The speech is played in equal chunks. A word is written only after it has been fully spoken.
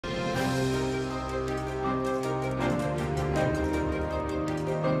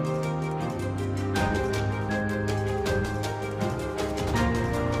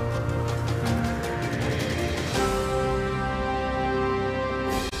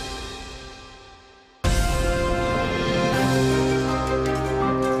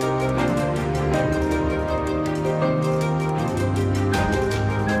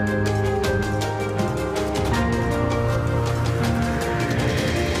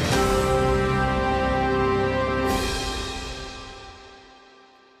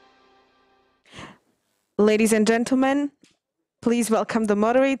Ladies and gentlemen, please welcome the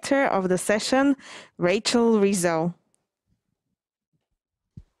moderator of the session, Rachel Rizzo.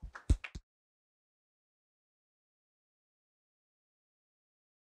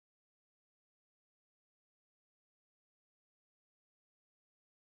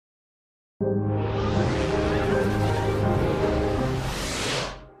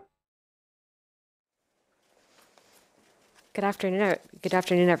 Good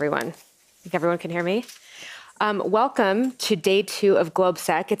afternoon, everyone. I think everyone can hear me. Welcome to day 2 of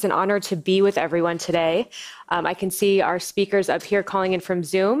GLOBSEC. It's an honor to be with everyone today. I can see our speakers up here calling in from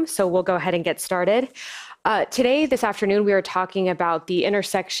Zoom, so we'll go ahead and get started. This afternoon, we are talking about the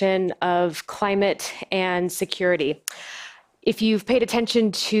intersection of climate and security. If you've paid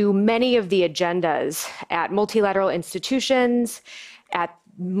attention to many of the agendas at multilateral institutions, at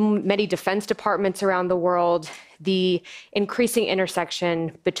many defense departments around the world, the increasing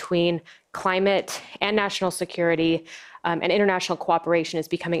intersection between climate and national security and international cooperation is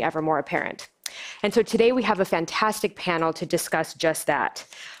becoming ever more apparent. And so today we have a fantastic panel to discuss just that.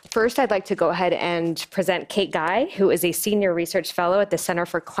 First, I'd like to go ahead and present Kate Guy, who is a senior research fellow at the Center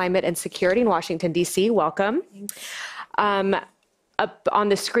for Climate and Security in Washington, D.C. Welcome. Up on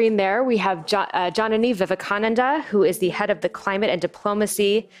the screen there, we have Janani Vivekananda, who is the head of the climate and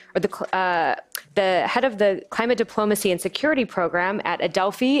diplomacy, or the head of the climate diplomacy and security program at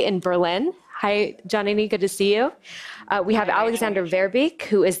Adelphi in Berlin. Hi, Janani, good to see you. We have Alexander Verbeek,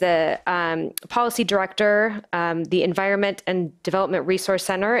 who is the policy director, the Environment and Development Resource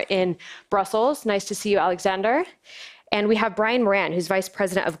Center in Brussels. Nice to see you, Alexander. And we have Brian Moran, who's vice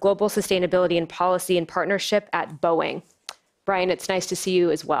president of global sustainability and policy and partnership at Boeing. Brian, it's nice to see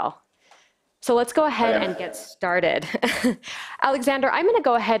you as well. So let's go ahead and get started. Alexander, I'm going to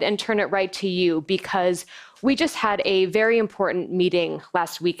go ahead and turn it right to you because we just had a very important meeting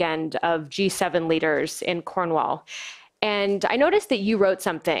last weekend of G7 leaders in Cornwall. And I noticed that you wrote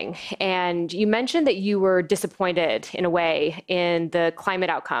something, and you mentioned that you were disappointed, in a way, in the climate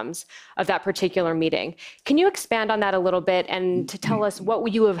outcomes of that particular meeting. Can you expand on that a little bit and to tell us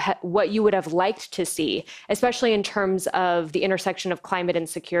what you would have liked to see, especially in terms of the intersection of climate and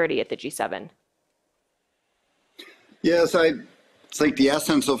security at the G7? Yes, I think the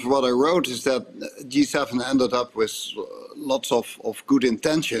essence of what I wrote is that G7 ended up with lots of good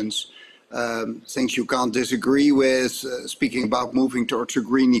intentions. Things you can't disagree with, speaking about moving towards a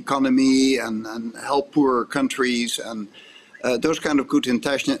green economy and help poorer countries and those kind of good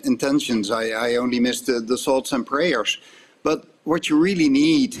intentions. I only missed the thoughts and prayers. But what you really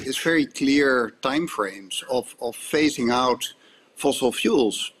need is very clear timeframes of phasing out fossil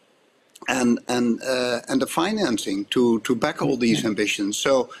fuels and the financing to back all these ambitions.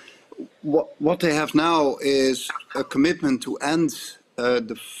 So what they have now is a commitment to end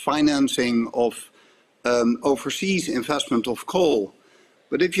the financing of overseas investment of coal.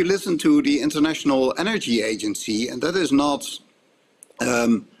 But if you listen to the International Energy Agency, and that is not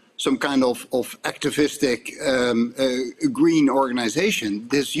some kind of activistic green organization,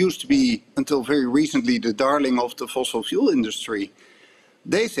 this used to be until very recently the darling of the fossil fuel industry.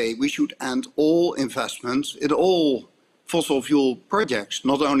 They say we should end all investments in all fossil fuel projects,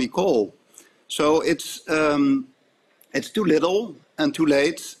 not only coal. So it's too little and too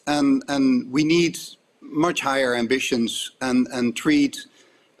late, and we need much higher ambitions and treat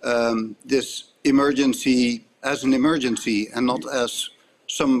this emergency as an emergency and not as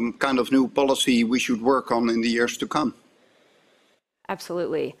some kind of new policy we should work on in the years to come.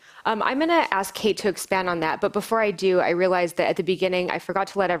 Absolutely. I'm going to ask Kate to expand on that. But before I do, I realized that at the beginning, I forgot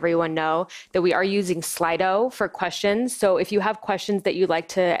to let everyone know that we are using Slido for questions. So if you have questions that you'd like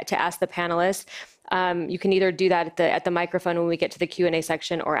to ask the panelists, you can either do that at the microphone when we get to the Q&A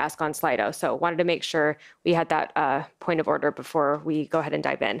section or ask on Slido. So wanted to make sure we had that point of order before we go ahead and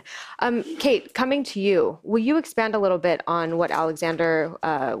dive in. Kate, coming to you, will you expand a little bit on what Alexander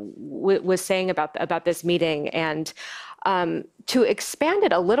was saying about this meeting? And to expand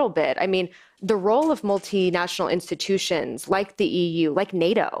it a little bit, I mean, the role of multinational institutions like the EU, like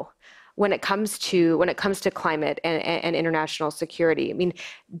NATO, when it comes to climate and international security. I mean,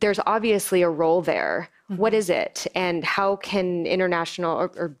 there's obviously a role there. What is it? And how can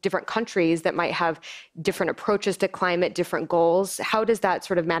international or different countries that might have different approaches to climate, different goals, how does that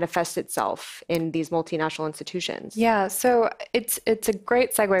sort of manifest itself in these multinational institutions? Yeah, so it's a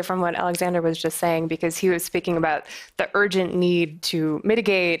great segue from what Alexander was just saying, because he was speaking about the urgent need to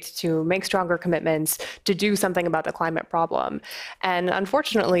mitigate, to make stronger commitments, to do something about the climate problem. And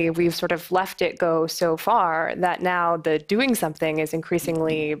unfortunately, we've sort sort of left it go so far that now the doing something is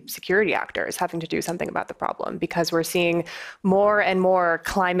increasingly security actors having to do something about the problem, because we're seeing more and more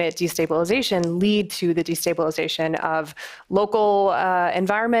climate destabilization lead to the destabilization of local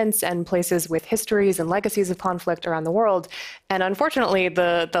environments and places with histories and legacies of conflict around the world. And unfortunately,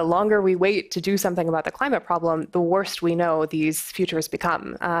 the longer we wait to do something about the climate problem, the worse we know these futures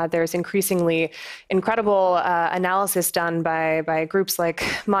become. There's increasingly incredible analysis done by groups like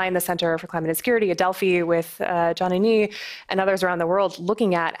mine, the Center for Climate and Security, Adelphi with Janani, and others around the world,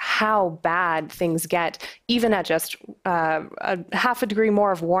 looking at how bad things get, even at just half a degree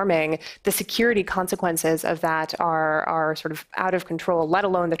more of warming. The security consequences of that are sort of out of control, let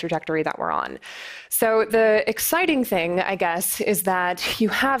alone the trajectory that we're on. So the exciting thing, I guess, is that you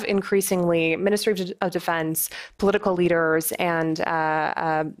have increasingly Ministry of Defense, political leaders, and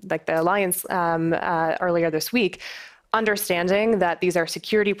like the Alliance earlier this week, understanding that these are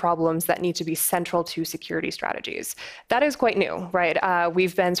security problems that need to be central to security strategies. That is quite new, right?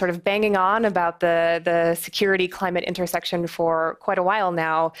 We've been sort of banging on about the security climate intersection for quite a while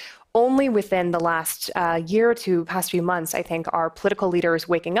now. Only within the last year to past few months, I think, are political leaders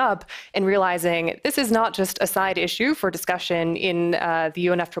waking up and realizing this is not just a side issue for discussion in the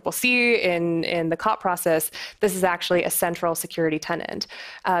UNFCCC, in the COP process. This is actually a central security tenet.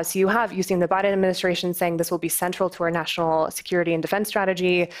 So you've seen the Biden administration saying this will be central to our national security and defense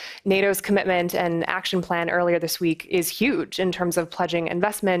strategy. NATO's commitment and action plan earlier this week is huge in terms of pledging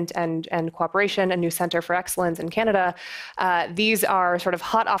investment and cooperation, a new center for excellence in Canada. These are sort of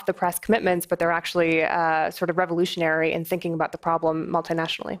hot off the press commitments, but they're actually sort of revolutionary in thinking about the problem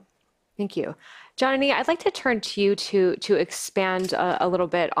multinationally. Thank you. Janani, I'd like to turn to you to expand a little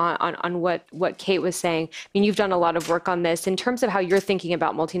bit on what Kate was saying. I mean, you've done a lot of work on this. In terms of how you're thinking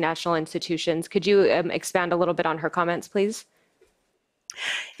about multinational institutions, could you expand a little bit on her comments, please?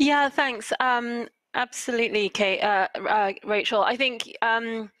 Yeah, thanks. Absolutely, Kate, Rachel. I think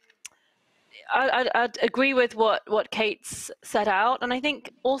I'd agree with what Kate's set out, and I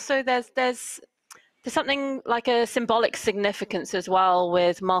think also there's something like a symbolic significance as well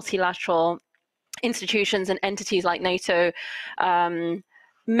with multilateral institutions and entities like NATO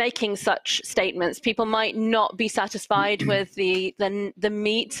making such statements. People might not be satisfied with the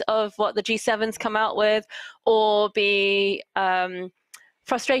meat of what the G7's come out with, or be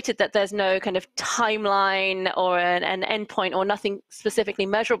frustrated that there's no kind of timeline or an endpoint or nothing specifically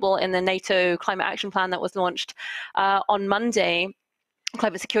measurable in the NATO climate action plan that was launched on Monday,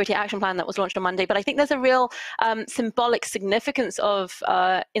 climate security action plan that was launched on Monday. But I think there's a real symbolic significance of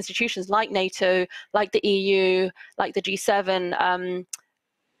institutions like NATO, like the EU, like the G7,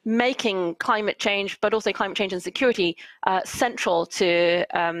 making climate change, but also climate change and security, central to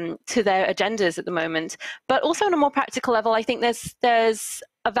their agendas at the moment. But also on a more practical level, I think there's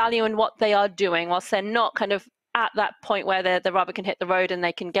a value in what they are doing, whilst they're not kind of at that point where the rubber can hit the road and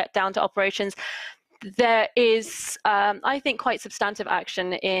they can get down to operations. There is, I think, quite substantive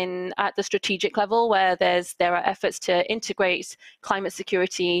action at the strategic level, where there are efforts to integrate climate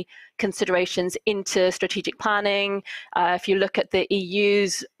security considerations into strategic planning. If you look at the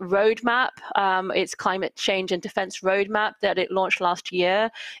EU's roadmap, its climate change and defense roadmap that it launched last year,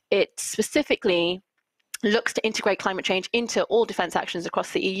 it specifically looks to integrate climate change into all defense actions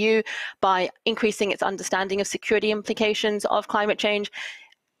across the EU by increasing its understanding of security implications of climate change,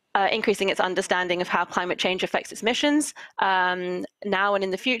 increasing its understanding of how climate change affects its missions now and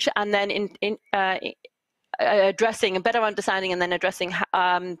in the future, and then addressing a better understanding and then addressing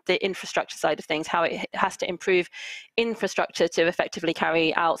the infrastructure side of things, how it has to improve infrastructure to effectively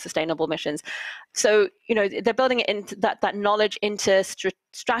carry out sustainable missions. So, you know, they're building it into that knowledge into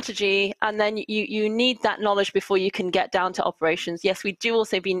strategy, and then you need that knowledge before you can get down to operations. Yes, we do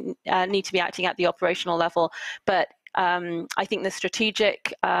also need to be acting at the operational level, but I think the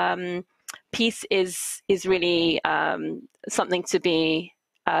strategic piece is really something to be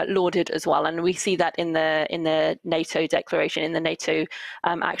lauded as well, and we see that in the NATO declaration, in the NATO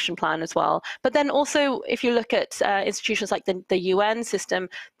action plan as well. But then also, if you look at institutions like the UN system,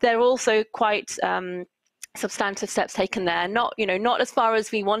 they're also quite substantive steps taken there. Not as far as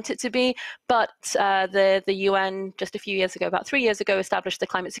we want it to be, but the UN just a few years ago, about 3 years ago, established the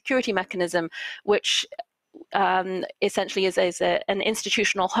climate security mechanism, which essentially is an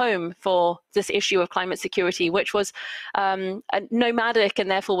institutional home for this issue of climate security, which was nomadic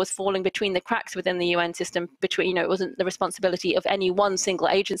and therefore was falling between the cracks within the UN system. It wasn't the responsibility of any one single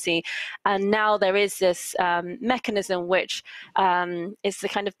agency, and now there is this mechanism which is the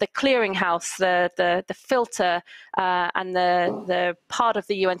kind of the clearinghouse, the filter, and the part of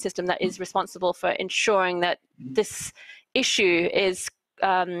the UN system that is responsible for ensuring that this issue is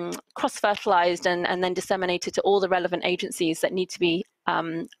cross-fertilized and then disseminated to all the relevant agencies that need to be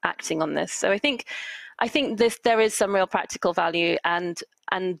acting on this. So I think there is some real practical value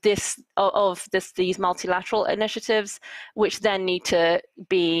these multilateral initiatives, which then need to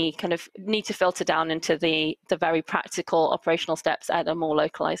filter down into the very practical operational steps at a more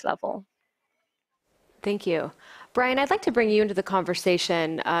localized level. Thank you. Brian, I'd like to bring you into the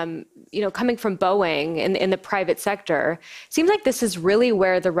conversation. Coming from Boeing in the private sector, seems like this is really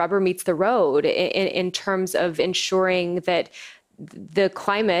where the rubber meets the road in terms of ensuring that the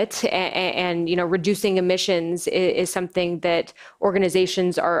climate and reducing emissions is something that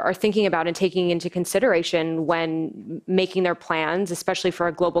organizations are thinking about and taking into consideration when making their plans, especially for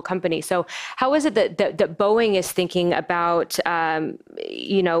a global company. So how is it that Boeing is thinking about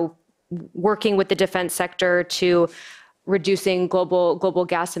working with the defense sector to reducing global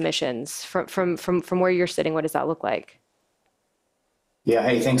gas emissions from where you're sitting? What does that look like? Yeah,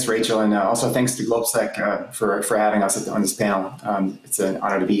 hey, thanks, Rachel, and also thanks to GLOBSEC for having us on this panel. It's an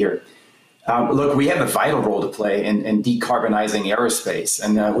honor to be here. Look, we have a vital role to play in decarbonizing aerospace,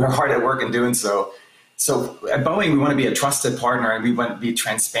 and we're hard at work in doing so. So at Boeing, we want to be a trusted partner, and we want to be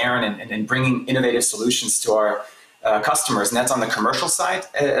transparent and bringing innovative solutions to our customers, and that's on the commercial side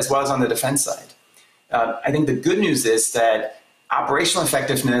as well as on the defense side. I think the good news is that operational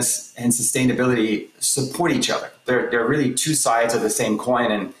effectiveness and sustainability support each other. They're really two sides of the same coin.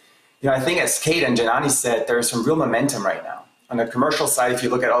 And I think, as Kate and Janani said, there's some real momentum right now. On the commercial side, if you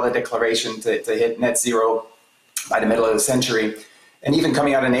look at all the declarations to hit net zero by the middle of the century, and even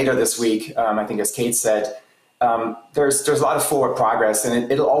coming out of NATO this week, I think, as Kate said, there's a lot of forward progress,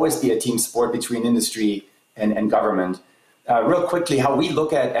 and it'll always be a team sport between industry and government. Real quickly, how we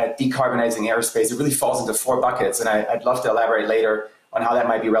look at decarbonizing aerospace, it really falls into four buckets, and I'd love to elaborate later on how that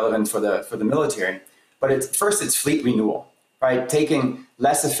might be relevant for the military. But first, it's fleet renewal, right? Taking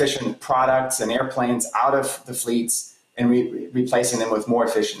less efficient products and airplanes out of the fleets and replacing them with more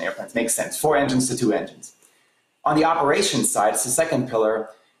efficient airplanes. Makes sense. 4 engines to 2 engines. On the operations side, it's the second pillar,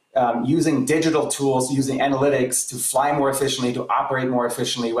 using digital tools, using analytics to fly more efficiently, to operate more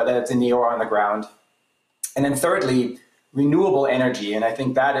efficiently, whether it's in the air or on the ground. And then thirdly, renewable energy. And I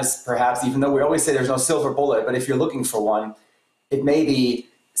think that is perhaps, even though we always say there's no silver bullet, but if you're looking for one, it may be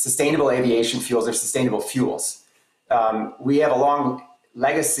sustainable aviation fuels or sustainable fuels. We have a long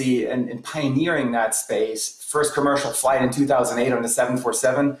legacy in pioneering that space. First commercial flight in 2008 on the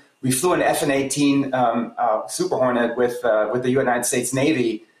 747. We flew an F/A-18 Super Hornet with the United States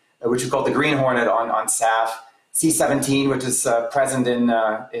Navy, which we called the Green Hornet on SAF. C-17, which is present in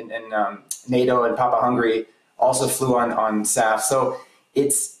NATO and Papa Hungary, also flew on SAF. So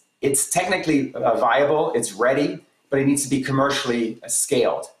it's technically viable, it's ready, but it needs to be commercially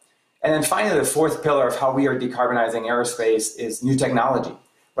scaled. And then finally, the fourth pillar of how we are decarbonizing aerospace is new technology,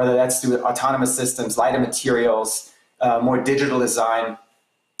 whether that's through autonomous systems, lighter materials, more digital design.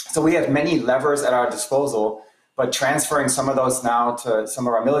 So we have many levers at our disposal, but transferring some of those now to some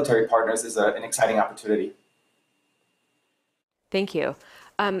of our military partners is an exciting opportunity. Thank you.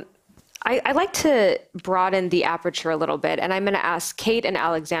 I'd like to broaden the aperture a little bit, and I'm going to ask Kate and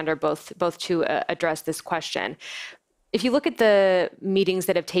Alexander both to address this question. If you look at the meetings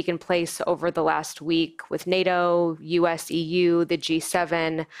that have taken place over the last week with NATO, US, EU, the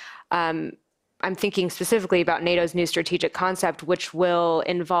G7, I'm thinking specifically about NATO's new strategic concept, which will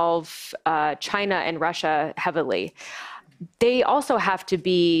involve China and Russia heavily. They also have to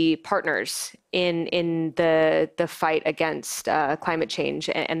be partners in the fight against climate change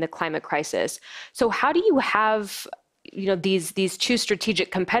and the climate crisis. So how do you have these two strategic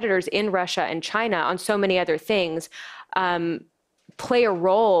competitors in Russia and China on so many other things play a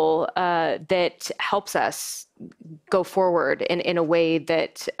role that helps us go forward in a way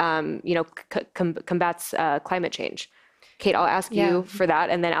that combats climate change? Kate, I'll ask you for that,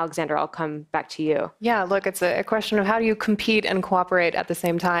 and then Alexander, I'll come back to you. Yeah, look, it's a question of how do you compete and cooperate at the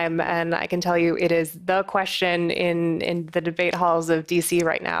same time, and I can tell you it is the question in the debate halls of DC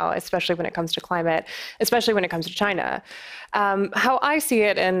right now, especially when it comes to climate, especially when it comes to China. How I see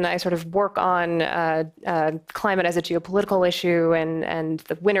it, and I sort of work on climate as a geopolitical issue and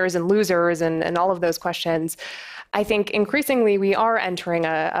the winners and losers and all of those questions, I think increasingly we are entering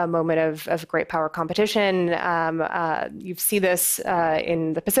a moment of great power competition. You see this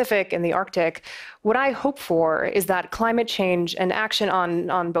in the Pacific, in the Arctic. What I hope for is that climate change and action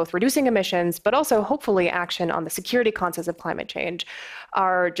on both reducing emissions, but also hopefully action on the security concepts of climate change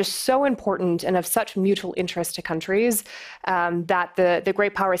are just so important and of such mutual interest to countries that the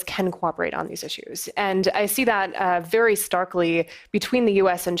great powers can cooperate on these issues. And I see that very starkly between the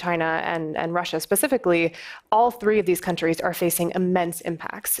US and China and Russia specifically all three of these countries are facing immense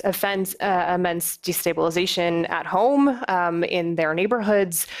impacts, immense destabilization at home, in their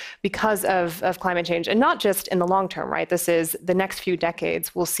neighborhoods because of climate change. And not just in the long term, right? This is the next few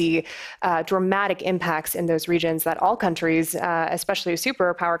decades, we'll see dramatic impacts in those regions that all countries, especially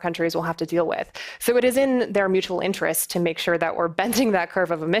superpower countries, will have to deal with. So it is in their mutual interest to make sure that we're bending that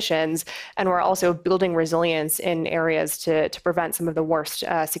curve of emissions, and we're also building resilience in areas to prevent some of the worst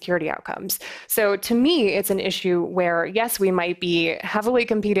security outcomes. So to me, it's an issue where, yes, we might be heavily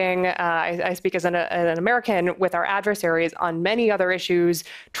competing, I speak as an American, with our adversaries on many other issues,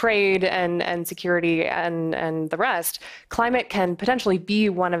 trade and security and the rest. Climate can potentially be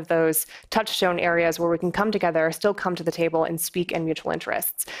one of those touchstone areas where we can come together, still come to the table and speak in mutual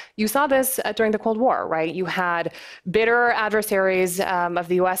interests. You saw this during the Cold War, right? You had bitter adversaries of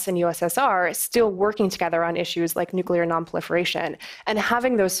the US and USSR still working together on issues like nuclear nonproliferation, and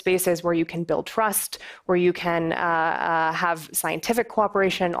having those spaces where you can build trust, where you can have scientific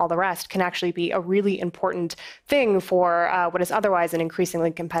cooperation, all the rest, can actually be a really important thing for what is otherwise an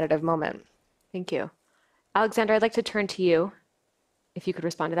increasingly competitive moment. Thank you. Alexander, I'd like to turn to you, if you could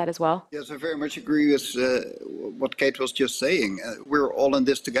respond to that as well. Yes, I very much agree with what Kate was just saying. We're all in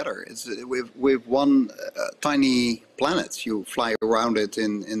this together. We've one tiny planet. You fly around it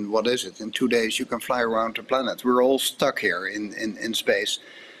in what is it? In 2 days you can fly around the planet. We're all stuck here in space.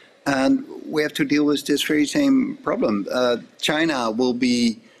 And we have to deal with this very same problem. China will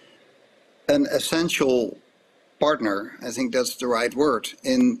be an essential partner, I think that's the right word,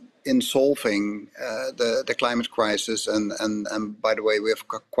 in solving the climate crisis, and by the way, we have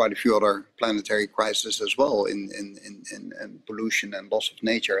quite a few other planetary crises as well in pollution and loss of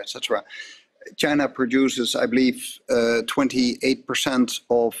nature, etc. China produces, I believe, 28%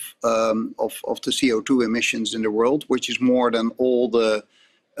 of the CO2 emissions in the world, which is more than all the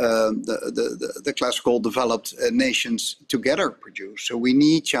classical developed nations together produce. So we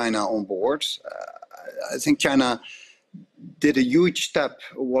need China on board. I think China did a huge step,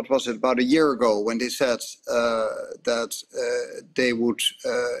 what was it, about a year ago, when they said that they would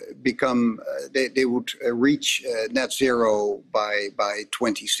reach net zero by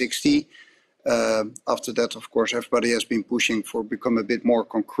 2060. After that, of course, everybody has been pushing for become a bit more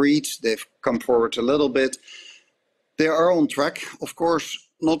concrete. They've come forward a little bit. They are on track, of course,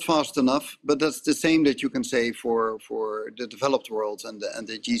 not fast enough, but that's the same that you can say for the developed world and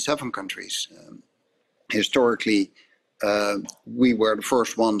the G7 countries. Historically, we were the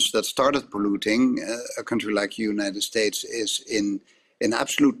first ones that started polluting. A country like the United States is in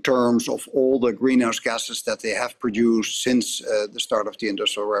absolute terms of all the greenhouse gases that they have produced since the start of the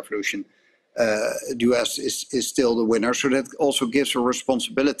Industrial Revolution. The US is still the winner, so that also gives a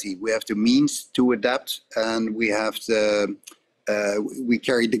responsibility. We have the means to adapt, and we have we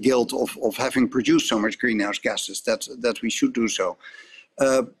carry the guilt of having produced so much greenhouse gases that we should do so.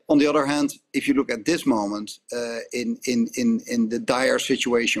 On the other hand, if you look at this moment, in the dire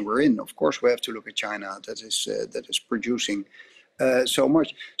situation we're in, of course we have to look at China that is producing so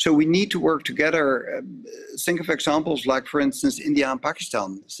much. So we need to work together. Think of examples like, for instance, India and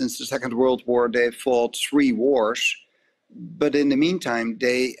Pakistan. Since the Second World War, they fought 3 wars, but in the meantime,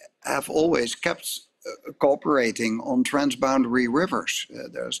 they have always kept cooperating on transboundary rivers.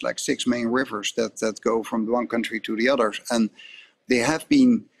 There's like 6 main rivers that go from one country to the other, and they have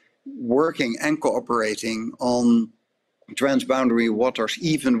been working and cooperating on transboundary waters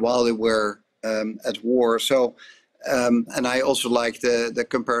even while they were at war. So, and I also like the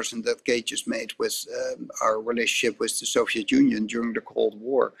comparison that Kate just made with our relationship with the Soviet Union during the Cold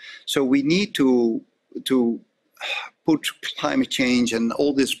War. So we need to put climate change and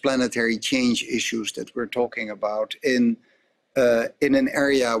all these planetary change issues that we're talking about in an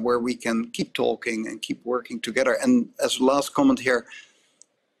area where we can keep talking and keep working together. And as a last comment here,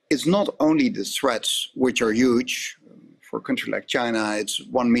 it's not only the threats, which are huge. For a country like China, it's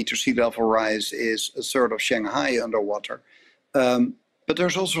 1 meter sea level rise is a third of Shanghai underwater. But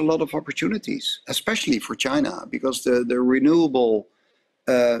there's also a lot of opportunities, especially for China, because the renewable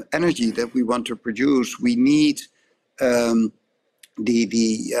energy that we want to produce, we need the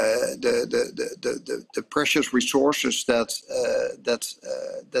precious resources that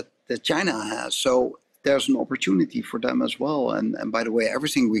China has. So there's an opportunity for them as well. And by the way,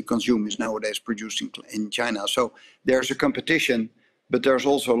 everything we consume is nowadays produced in China. So there's a competition, but there's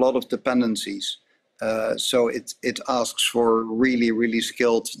also a lot of dependencies. So it asks for really, really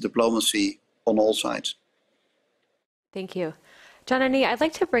skilled diplomacy on all sides. Thank you. Janani, I'd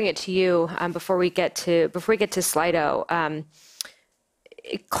like to bring it to you before we get to Slido.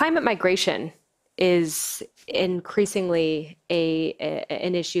 Climate migration is increasingly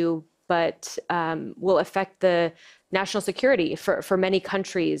an issue but will affect the national security for many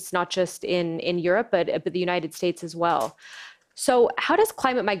countries, not just in Europe, but the United States as well. So how does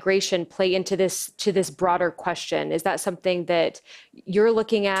climate migration play into this broader question? Is that something that you're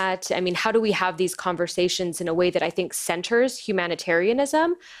looking at? I mean, how do we have these conversations in a way that I think centers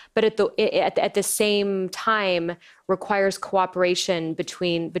humanitarianism, but at the same time requires cooperation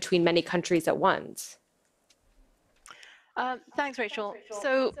between many countries at once? Thanks, Rachel.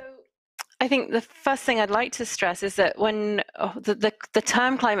 So I think the first thing I'd like to stress is that when the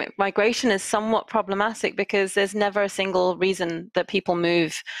term climate migration is somewhat problematic because there's never a single reason that people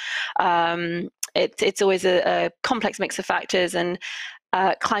move. It's always a complex mix of factors, and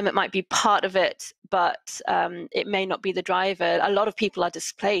climate might be part of it, but it may not be the driver. A lot of people are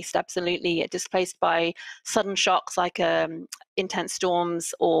displaced, absolutely, displaced by sudden shocks like intense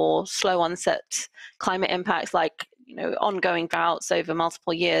storms or slow onset climate impacts like ongoing droughts over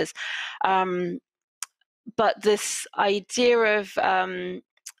multiple years. But this idea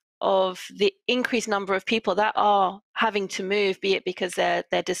of the increased number of people that are having to move, be it because they're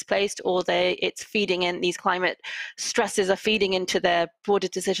displaced or it's feeding in, these climate stresses are feeding into their broader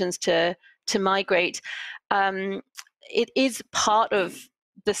decisions to migrate. It is part of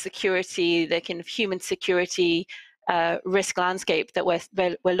the security, the kind of human security risk landscape that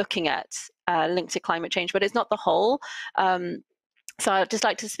we're looking at linked to climate change, but it's not the whole. So I'd just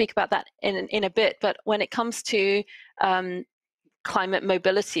like to speak about that in a bit. But when it comes to climate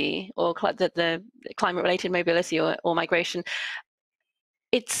mobility or the climate-related mobility or migration,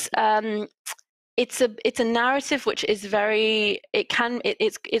 it's a narrative which is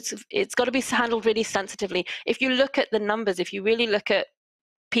it's got to be handled really sensitively. If you look at the numbers, if you really look at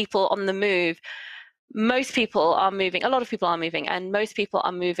people on the move, most people are moving, a lot of people are moving, and most people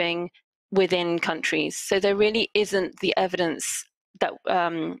are moving within countries. So there really isn't the evidence that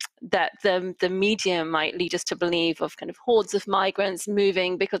that the media might lead us to believe of kind of hordes of migrants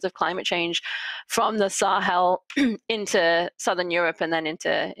moving because of climate change from the Sahel into Southern Europe and then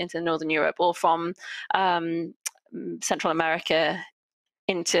into Northern Europe, or from Central America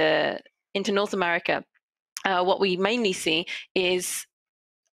into North America. What we mainly see is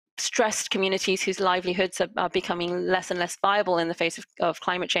stressed communities whose livelihoods are becoming less and less viable in the face of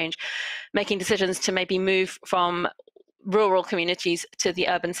climate change, making decisions to maybe move from rural communities to the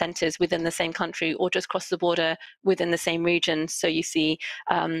urban centers within the same country, or just cross the border within the same region. So you see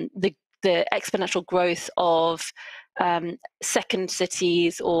the exponential growth of second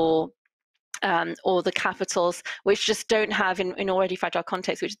cities or the capitals, which just don't have, in already fragile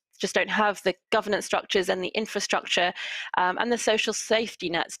contexts, which just don't have the governance structures and the infrastructure and the social safety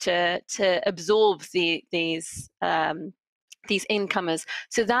nets to absorb these incomers.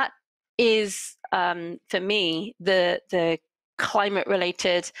 So that is, for me, the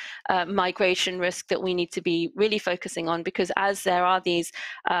climate-related migration risk that we need to be really focusing on, because as there are these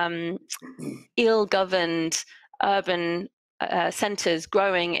ill-governed urban centers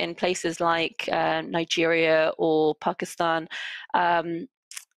growing in places like Nigeria or Pakistan,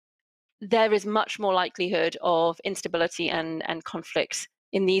 there is much more likelihood of instability and conflict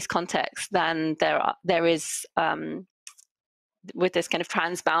in these contexts than there is with this kind of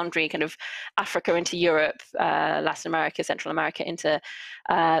transboundary kind of Africa into Europe, Latin America, Central America into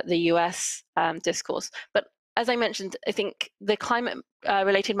the US discourse. But as I mentioned, I think the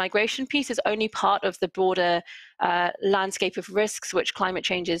climate-related migration piece is only part of the broader landscape of risks which climate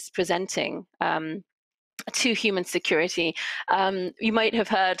change is presenting to human security. You might have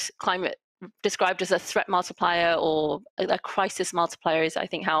heard climate described as a threat multiplier or a crisis multiplier, is I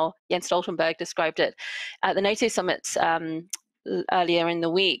think how Jens Stoltenberg described it at the NATO summit earlier in the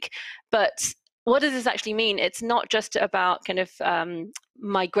week. But what does this actually mean? It's not just about kind of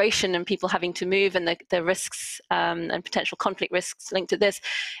migration and people having to move and the risks and potential conflict risks linked to this.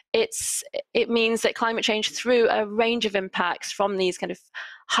 It means that climate change, through a range of impacts from these kind of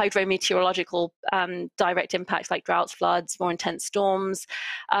hydrometeorological direct impacts like droughts, floods, more intense storms,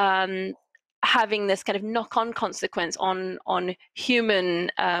 having this kind of knock-on consequence on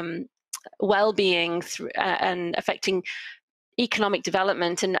human well-being and affecting economic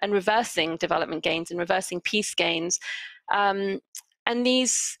development and reversing development gains and reversing peace gains. And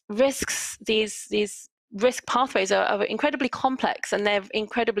these risks, these risk pathways are incredibly complex, and they're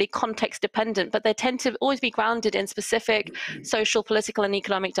incredibly context dependent, but they tend to always be grounded in specific social, political, and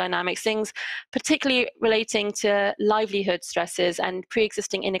economic dynamics, things particularly relating to livelihood stresses and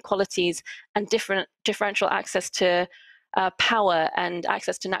pre-existing inequalities and differential access to power and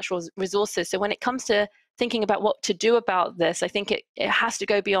access to natural resources. So when it comes to thinking about what to do about this, I think it has to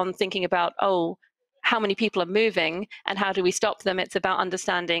go beyond thinking about, how many people are moving and how do we stop them. It's about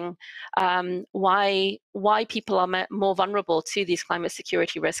understanding why people are more vulnerable to these climate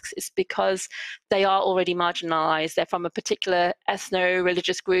security risks. It's because they are already marginalized. They're from a particular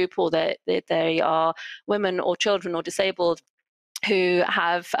ethno-religious group, or they are women or children or disabled who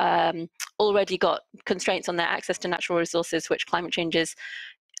have already got constraints on their access to natural resources, which climate change is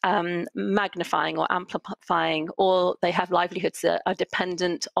magnifying or amplifying, or they have livelihoods that are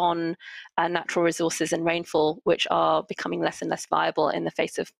dependent on natural resources and rainfall, which are becoming less and less viable in the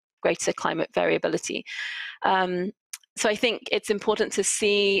face of greater climate variability. So I think it's important to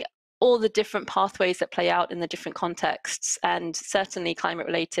see all the different pathways that play out in the different contexts, and certainly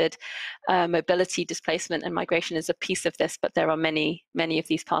climate-related mobility, displacement, and migration is a piece of this, but there are many, many of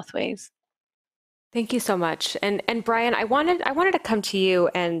these pathways. Thank you so much. And Brian, I wanted to come to you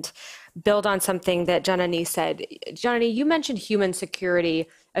and build on something that Janani said. Janani, you mentioned human security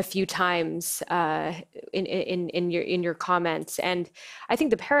a few times in your comments, and I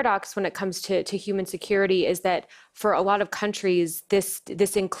think the paradox when it comes to human security is that for a lot of countries, this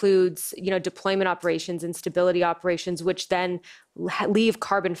includes deployment operations and stability operations, which then leave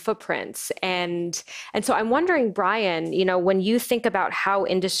carbon footprints. And so I'm wondering, Brian, when you think about how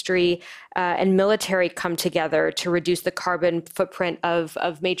industry and military come together to reduce the carbon footprint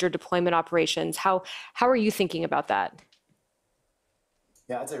of major deployment operations, how are you thinking about that?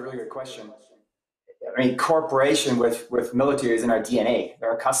 Yeah, that's a really good question. I mean, cooperation with military is in our DNA.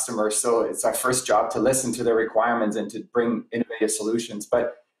 They're our customers, so it's our first job to listen to their requirements and to bring innovative solutions.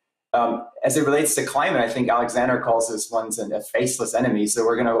 But as it relates to climate, I think Alexander calls this one a faceless enemy. So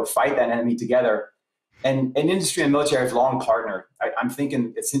we're going to go fight that enemy together. And industry and military have long partnered. I'm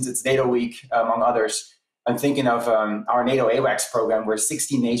thinking, since it's NATO week, among others, I'm thinking of our NATO AWACS program, where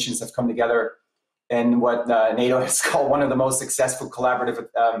 60 nations have come together in what NATO has called one of the most successful collaborative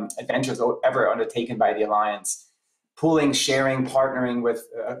adventures ever undertaken by the alliance. Pooling, sharing, partnering with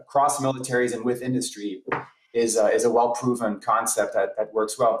across militaries and with industry is a well-proven concept that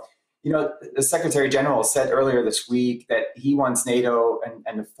works well. The Secretary General said earlier this week that he wants NATO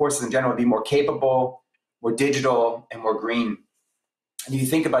and the forces in general to be more capable, more digital, and more green. And if you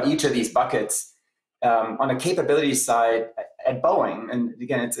think about each of these buckets, on a capability side, at Boeing, and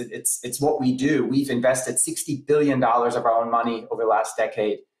again, it's what we do. We've invested $60 billion of our own money over the last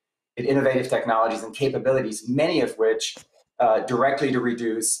decade in innovative technologies and capabilities, many of which directly to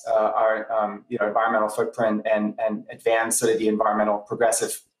reduce our environmental footprint and advance sort of the environmental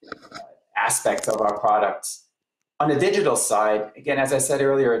progressive aspects of our products. On the digital side, again, as I said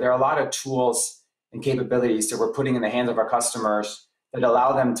earlier, there are a lot of tools and capabilities that we're putting in the hands of our customers that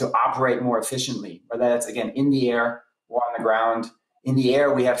allow them to operate more efficiently, whether that's, again, in the air or on the ground. In the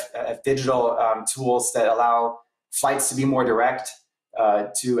air, we have digital tools that allow flights to be more direct,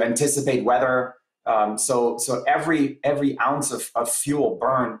 to anticipate weather. So every ounce of fuel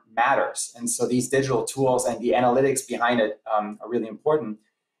burn matters. And so these digital tools and the analytics behind it are really important.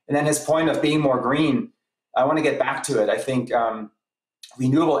 And then his point of being more green, I want to get back to it. I think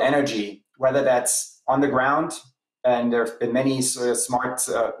renewable energy, whether that's on the ground, and there have been many sort of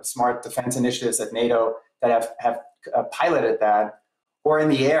smart defense initiatives at NATO that have piloted that, or in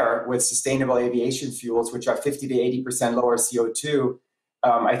the air with sustainable aviation fuels, which are 50 to 80% lower CO2,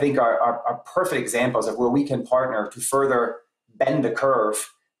 I think are perfect examples of where we can partner to further bend the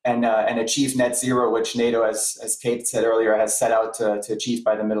curve and achieve net zero, which NATO, as Kate said earlier, has set out to achieve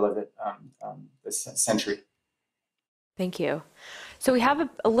by the middle of this century. Thank you. So we have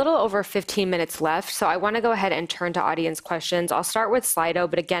a little over 15 minutes left, so I want to go ahead and turn to audience questions. I'll start with Slido,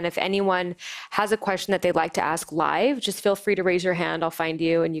 but again, if anyone has a question that they'd like to ask live, just feel free to raise your hand. I'll find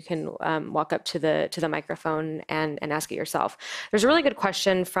you, and you can walk up to the microphone and ask it yourself. There's a really good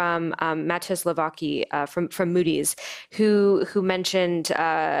question from Matthias Levaki from Moody's, who mentioned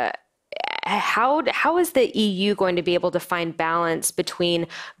how is the EU going to be able to find balance between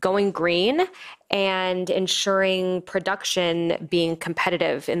going green and ensuring production being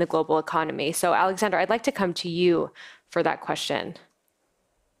competitive in the global economy? So, Alexander, I'd like to come to you for that question.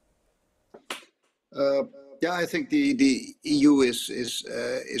 Yeah, I think the EU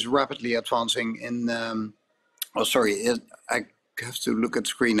is rapidly advancing in. Oh, sorry, I have to look at the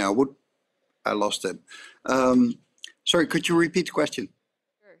screen now. I lost it. Sorry, could you repeat the question?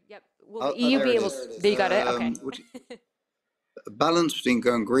 Sure. Yep. Will the EU be able? You got it. Okay. Balance between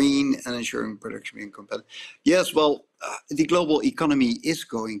going green and ensuring production being competitive. Yes, well, the global economy is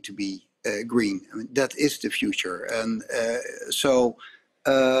going to be green. I mean, that is the future, and so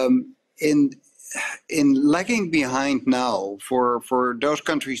in lagging behind now for those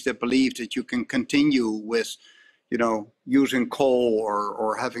countries that believe that you can continue with, using coal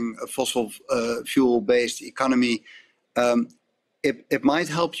or having a fossil fuel-based economy, it might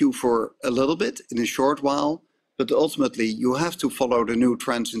help you for a little bit in a short while, but ultimately you have to follow the new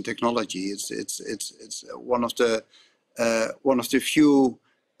trends in technology. It's one of the few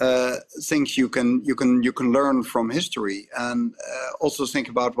things you can learn from history, and also think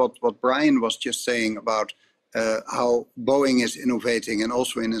about what Brian was just saying about how Boeing is innovating, and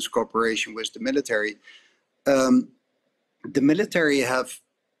also in its cooperation with the military. The military have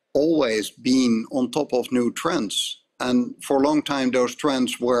always been on top of new trends. And for a long time, those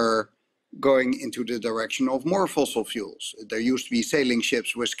trends were going into the direction of more fossil fuels. There used to be sailing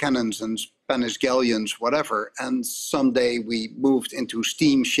ships with cannons and Spanish galleons, whatever. And someday we moved into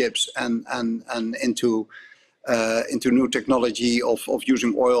steam ships and into new technology of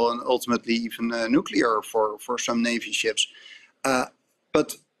using oil, and ultimately even nuclear for some Navy ships.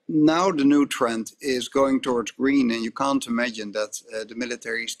 But now the new trend is going towards green, and you can't imagine that the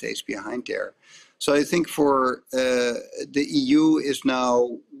military stays behind there. So I think for the EU is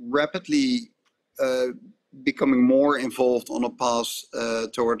now rapidly becoming more involved on a path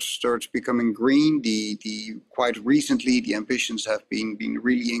towards becoming green. Quite recently, the ambitions have been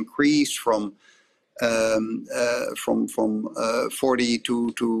really increased from 40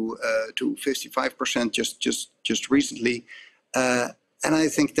 to 55% just recently, and I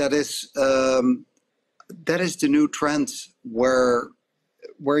think that is the new trend where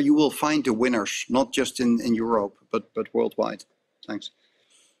you will find the winners, not just in Europe, but worldwide. Thanks.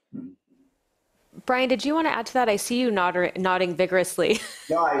 Brian, did you want to add to that? I see you nodding vigorously.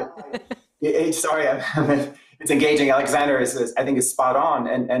 No, sorry, it's engaging. Alexander I think is spot on,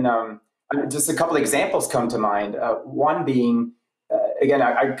 and just a couple of examples come to mind. One being, again,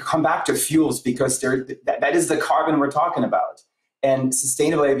 I come back to fuels because that is the carbon we're talking about. And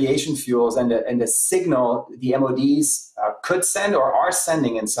sustainable aviation fuels and the signal the MODs could send or are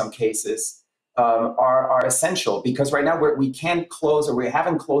sending in some cases are essential, because right now we can't close, or we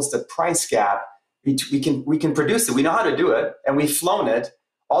haven't closed the price gap. We can produce it. We know how to do it, and we've flown it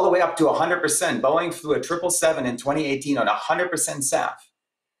all the way up to 100%. Boeing flew a 777 in 2018 on 100% SAF.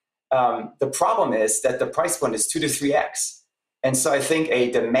 The problem is that the price point is 2 to 3x. And so I think a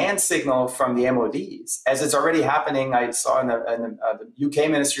demand signal from the MODs, as it's already happening, I saw in the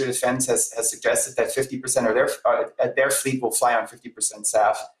UK Ministry of Defense has suggested that 50% of their fleet will fly on 50%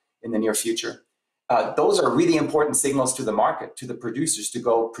 SAF in the near future. Those are really important signals to the market, to the producers, to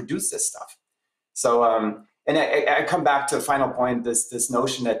go produce this stuff. So, and I come back to a final point, this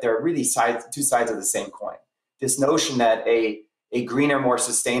notion that there are really two sides of the same coin. This notion that a greener, more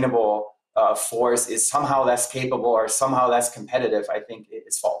sustainable force is somehow less capable or somehow less competitive, I think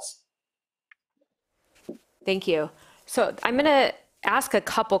is false. Thank you. So I'm going to ask a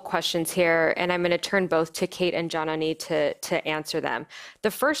couple questions here, and I'm going to turn both to Kate and Janani to answer them.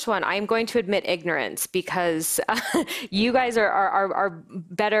 The first one, I'm going to admit ignorance, because you guys are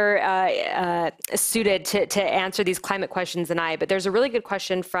better suited to answer these climate questions than I. But there's a really good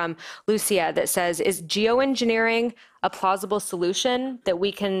question from Lucia that says, is geoengineering a plausible solution that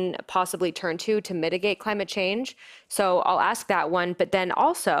we can possibly turn to mitigate climate change? So I'll ask that one. But then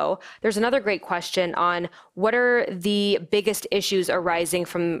also, there's another great question on what are the biggest issues arising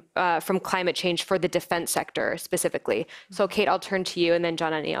from climate change for the defense sector specifically. So Kate, I'll turn to you, and then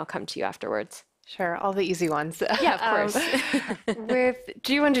Janani, I'll come to you afterwards. Sure, all the easy ones. Yeah, of course. With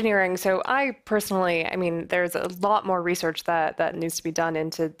geoengineering, so I personally, there's a lot more research that needs to be done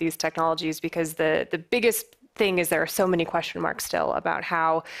into these technologies, because the biggest thing is there are so many question marks still about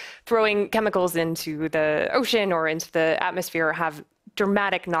how throwing chemicals into the ocean or into the atmosphere have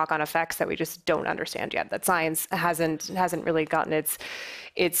dramatic knock-on effects that we just don't understand yet, that science hasn't really gotten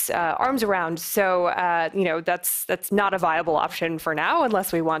its arms around. So that's not a viable option for now,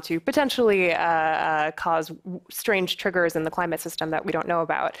 unless we want to potentially cause strange triggers in the climate system that we don't know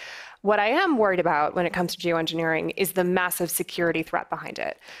about. What I am worried about when it comes to geoengineering is the massive security threat behind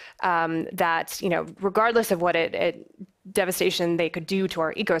it. That, regardless of what devastation they could do to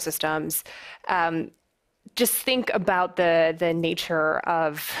our ecosystems, just think about the nature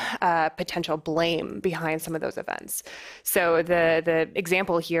of potential blame behind some of those events. So the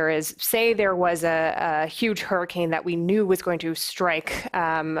example here is, say there was a huge hurricane that we knew was going to strike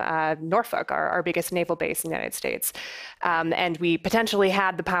Norfolk, our biggest naval base in the United States, and we potentially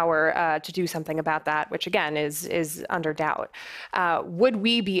had the power to do something about that, which again is under doubt. Would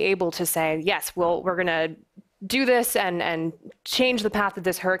we be able to say, yes, well, we're going to do this and change the path of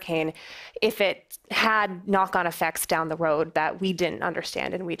this hurricane if it had knock-on effects down the road that we didn't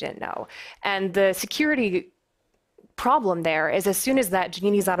understand and we didn't know? And the security problem there is as soon as that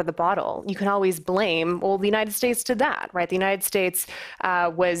genie's out of the bottle, you can always blame, well, the United States did that, right? The United States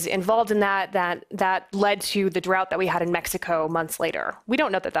was involved in that led to the drought that we had in Mexico months later. We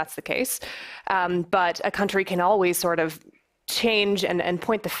don't know that that's the case, but a country can always sort of change and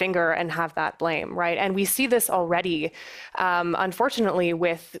point the finger and have that blame, right? And we see this already, unfortunately,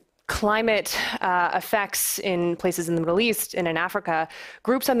 with climate effects in places in the Middle East and in Africa.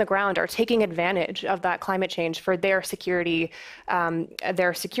 Groups on the ground are taking advantage of that climate change for their security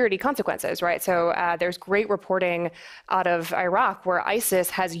consequences, right? So there's great reporting out of Iraq where ISIS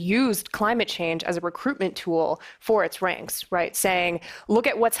has used climate change as a recruitment tool for its ranks, right? Saying, look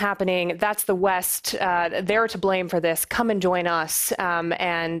at what's happening. That's the West. They're to blame for this. Come and join us,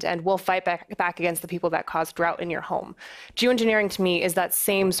 and we'll fight back against the people that caused drought in your home. Geoengineering to me is that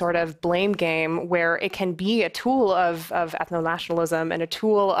same sort of blame game where it can be a tool of ethno-nationalism and a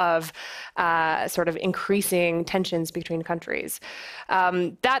tool of sort of increasing tensions between countries.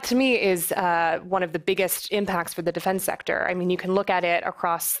 That to me is one of the biggest impacts for the defense sector. I mean, you can look at it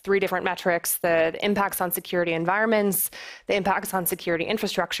across 3 different metrics: the impacts on security environments, the impacts on security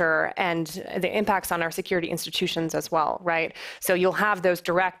infrastructure, and the impacts on our security institutions as well, right? So you'll have those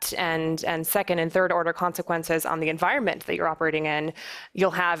direct and second and third order consequences on the environment that you're operating in.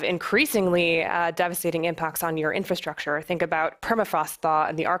 You'll have increasingly devastating impacts on your infrastructure. Think about permafrost thaw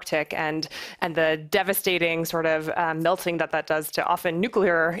in the Arctic and the devastating sort of melting that does to often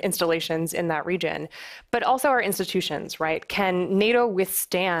nuclear installations in that region. But also our institutions, right? Can NATO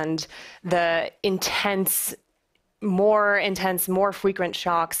withstand the more intense, more frequent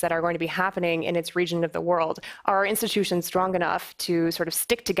shocks that are going to be happening in its region of the world? Are our institutions strong enough to sort of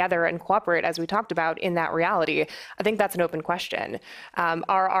stick together and cooperate, as we talked about, in that reality? I think that's an open question.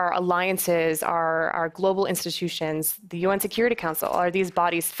 Are our alliances, our global institutions, the UN Security Council, are these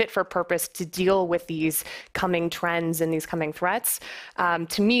bodies fit for purpose to deal with these coming trends and these coming threats?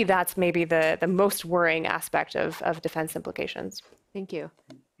 To me, that's maybe the most worrying aspect of defense implications. Thank you.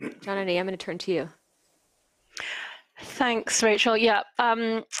 Janani, I'm going to turn to you. Thanks, Rachel. Yeah,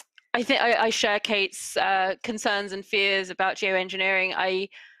 I think I share Kate's concerns and fears about geoengineering.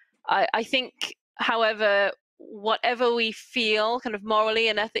 I think, however, whatever we feel kind of morally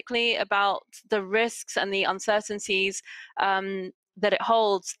and ethically about the risks and the uncertainties that it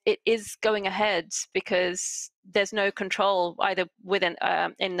holds, it is going ahead because there's no control either within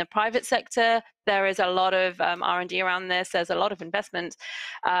in the private sector. There is a lot of R&D around this. There's a lot of investment,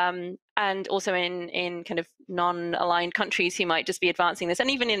 and also in kind of non-aligned countries who might just be advancing this,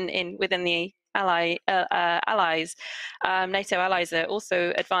 and even within the allies, NATO allies are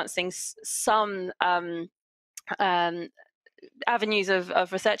also advancing some avenues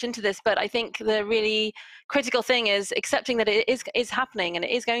of research into this. But I think the really critical thing is accepting that it is happening and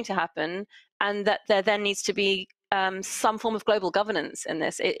it is going to happen, and that there then needs to be some form of global governance in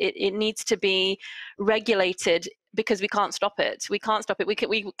this. It needs to be regulated because we can't stop it. We can't stop it. We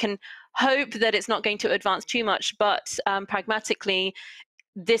can hope that it's not going to advance too much, but pragmatically,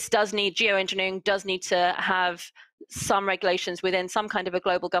 geoengineering does need to have some regulations within some kind of a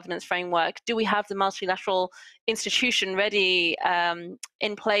global governance framework. Do we have the multilateral institution ready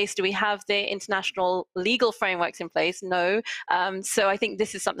in place? Do we have the international legal frameworks in place? No. So I think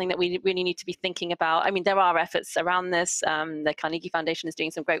this is something that we really need to be thinking about. I mean, there are efforts around this. The Carnegie Foundation is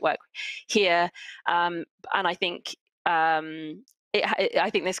doing some great work here. And I think I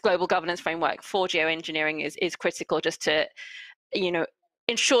think this global governance framework for geoengineering is critical, just to,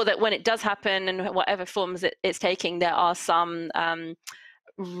 ensure that when it does happen and whatever forms it's taking, there are some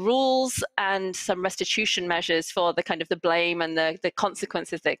rules and some restitution measures for the kind of the blame and the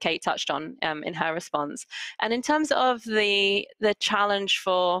consequences that Kate touched on in her response. And in terms of the challenge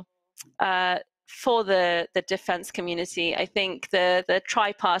for the defense community, I think the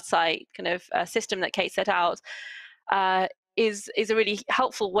tripartite kind of system that Kate set out is a really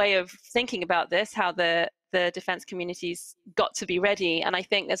helpful way of thinking about this, how the defense community's got to be ready. And I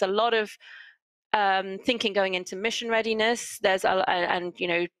think there's a lot of thinking going into mission readiness. There's and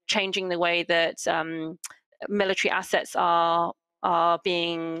changing the way that military assets are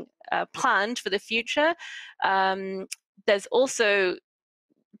being planned for the future. There's also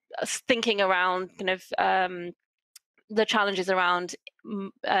thinking around kind of the challenges around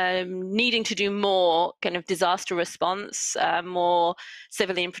needing to do more kind of disaster response, more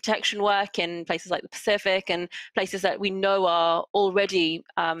civilian protection work in places like the Pacific and places that we know are already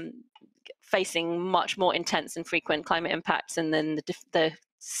facing much more intense and frequent climate impacts, and then the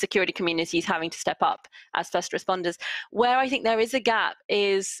security communities having to step up as first responders. Where I think there is a gap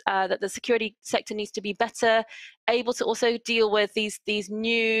is that the security sector needs to be better able to also deal with these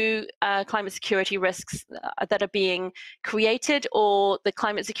new climate security risks that are being created, or the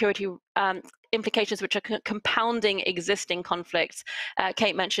climate security implications which are compounding existing conflicts.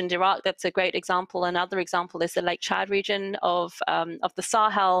 Kate mentioned Iraq. That's a great example. Another example is the Lake Chad region of the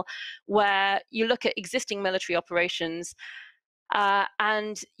Sahel, where you look at existing military operations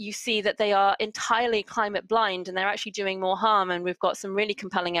and you see that they are entirely climate blind, and they're actually doing more harm. And we've got some really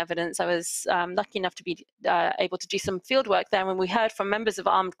compelling evidence. I was lucky enough to be able to do some field work there, and we heard from members of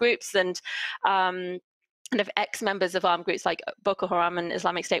armed groups and kind of ex-members of armed groups like Boko Haram and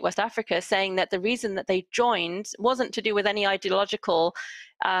Islamic State West Africa, saying that the reason that they joined wasn't to do with any ideological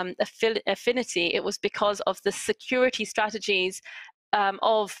affinity. It was because of the security strategies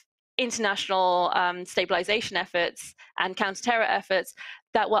of international stabilization efforts and counter-terror efforts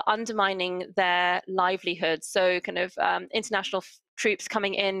that were undermining their livelihoods. So kind of international troops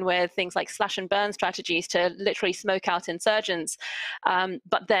coming in with things like slash and burn strategies to literally smoke out insurgents,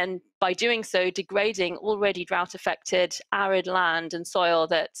 but then by doing so degrading already drought-affected arid land and soil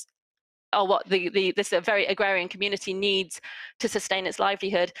that are what this very agrarian community needs to sustain its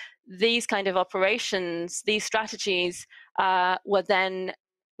livelihood. These kind of operations, these strategies were then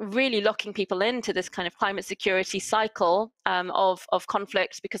really locking people into this kind of climate security cycle of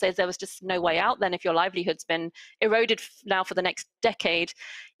conflict, because there was just no way out then. If your livelihood's been eroded now for the next decade,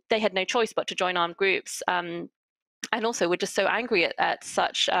 they had no choice but to join armed groups. And also we're just so angry at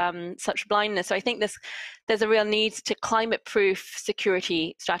such blindness. So I think there's a real need to climate-proof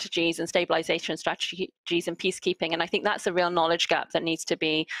security strategies and stabilization strategies and peacekeeping. And I think that's a real knowledge gap that needs to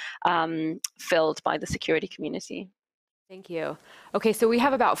be filled by the security community. Thank you. Okay, so we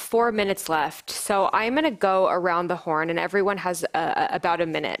have about 4 minutes left. So I'm going to go around the horn, and everyone has about a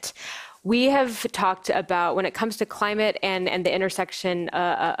minute. We have talked about, when it comes to climate and the intersection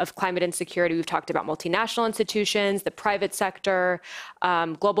of climate and security, we've talked about multinational institutions, the private sector,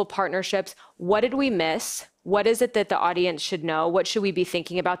 global partnerships. What did we miss? What is it that the audience should know? What should we be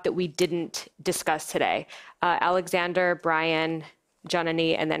thinking about that we didn't discuss today? Alexander, Brian,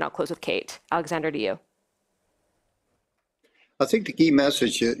 Janani, and then I'll close with Kate. Alexander, to you. I think the key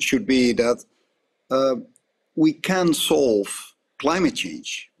message should be that we can solve climate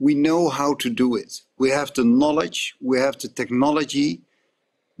change. We know how to do it. We have the knowledge, we have the technology,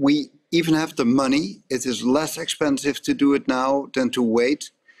 we even have the money. It is less expensive to do it now than to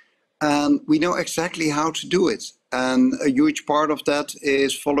wait. And we know exactly how to do it. And a huge part of that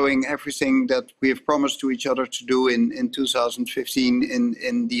is following everything that we have promised to each other to do in 2015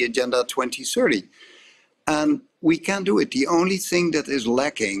 in the Agenda 2030. And we can do it. The only thing that is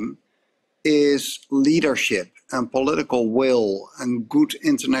lacking is leadership and political will and good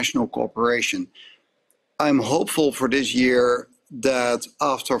international cooperation. I'm hopeful for this year that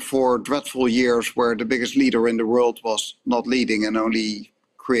after 4 dreadful years where the biggest leader in the world was not leading and only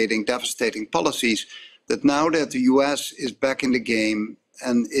creating devastating policies, that now that the US is back in the game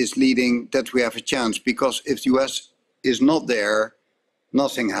and is leading, that we have a chance. Because if the US is not there,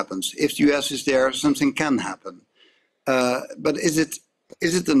 nothing happens. If the US is there, something can happen. But is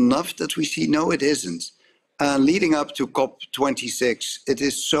it enough that we see? No, it isn't. Leading up to COP26, it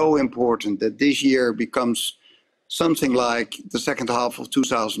is so important that this year becomes something like the second half of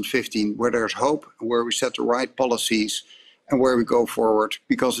 2015, where there's hope, where we set the right policies, and where we go forward,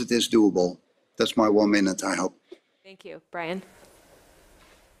 because it is doable. That's my 1 minute, I hope. Thank you. Brian?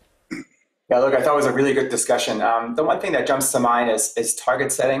 Yeah, look, I thought it was a really good discussion. The one thing that jumps to mind is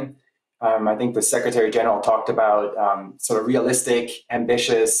target setting. I think the Secretary General talked about sort of realistic,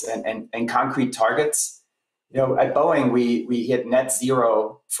 ambitious, and concrete targets. You know, at Boeing, we hit net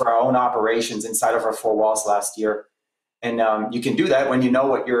zero for our own operations inside of our 4 walls last year. And you can do that when you know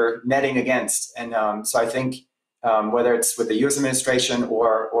what you're netting against. And so I think whether it's with the US administration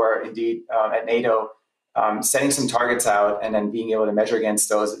or indeed at NATO, setting some targets out and then being able to measure against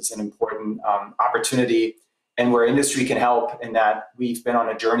those is an important opportunity, and where industry can help in that. We've been on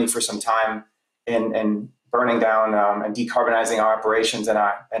a journey for some time in burning down and decarbonizing our operations and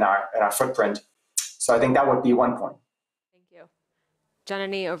our footprint. So I think that would be one point. Thank you.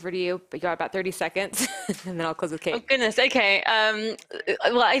 Janani, over to you. You got about 30 seconds, and then I'll close with Kate. Oh, goodness. Okay.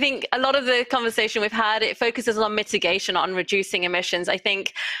 Well, I think a lot of the conversation we've had, it focuses on mitigation, on reducing emissions. I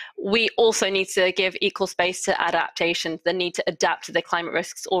think we also need to give equal space to adaptation, the need to adapt to the climate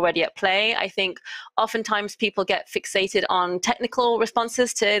risks already at play. I think oftentimes people get fixated on technical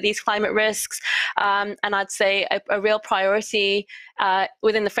responses to these climate risks. And I'd say a real priority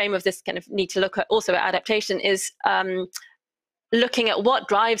within the frame of this kind of need to look at also at adaptation is looking at what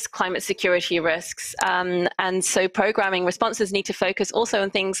drives climate security risks. And so programming responses need to focus also on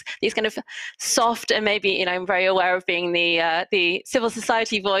things, these kind of soft, and maybe, you know, I'm very aware of being the civil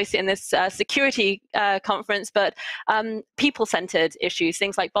society voice in this security conference, but people-centered issues,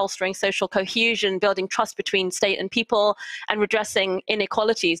 things like bolstering social cohesion, building trust between state and people, and redressing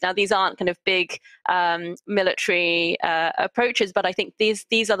inequalities. Now, these aren't kind of big military approaches, but I think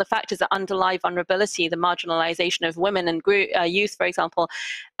these are the factors that underlie vulnerability, the marginalization of women and youth, for example,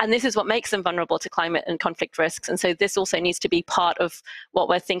 and this is what makes them vulnerable to climate and conflict risks. And so this also needs to be part of what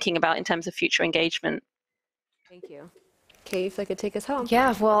we're thinking about in terms of future engagement. Thank you. Kate, if I could take us home.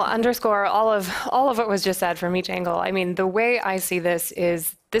 Yeah, well, underscore all of what was just said from each angle. I mean, the way I see this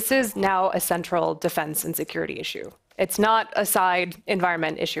is now a central defense and security issue. It's not a side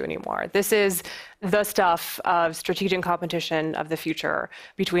environment issue anymore. This is the stuff of strategic competition of the future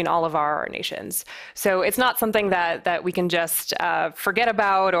between all of our nations. So it's not something that we can just forget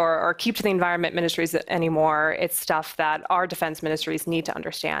about or keep to the environment ministries anymore. It's stuff that our defense ministries need to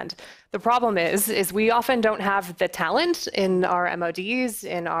understand. The problem is we often don't have the talent in our MODs,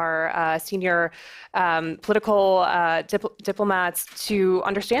 in our senior political diplomats to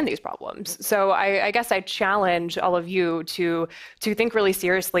understand these problems. So I guess I challenge all of you to think really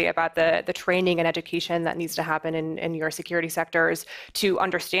seriously about the training and education that needs to happen in your security sectors to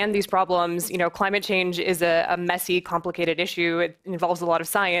understand these problems. You know, climate change is a messy, complicated issue. It involves a lot of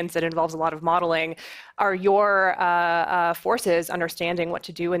science. It involves a lot of modeling. Are your forces understanding what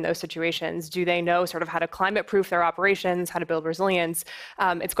to do in those situations? Do they know sort of how to climate-proof their operations, how to build resilience?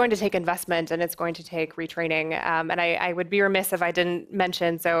 It's going to take investment, and it's going to take retraining. And I would be remiss if I didn't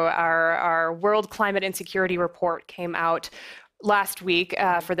mention, so our World Climate and Security Report came out last week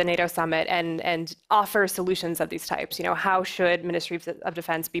for the NATO summit and offer solutions of these types. You know, how should ministries of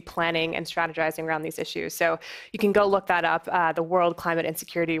defense be planning and strategizing around these issues? So you can go look that up, the World Climate and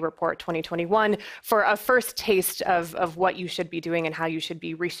Security Report 2021, for a first taste of what you should be doing and how you should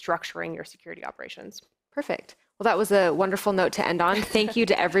be restructuring your security operations. Perfect. Well, that was a wonderful note to end on. Thank you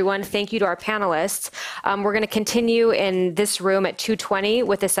to everyone. Thank you to our panelists. We're going to continue in this room at 2:20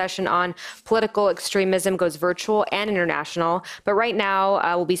 with a session on political extremism goes virtual and international. But right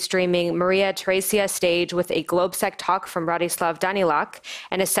now, we'll be streaming Maria Teresia Stage with a GLOBSEC talk from Bratislava Forum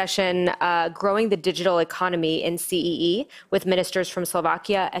and a session Growing the Digital Economy in CEE with ministers from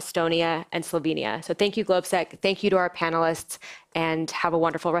Slovakia, Estonia, and Slovenia. So thank you, GLOBSEC. Thank you to our panelists, and have a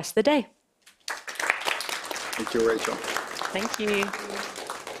wonderful rest of the day. Thank you, Rachel. Thank you.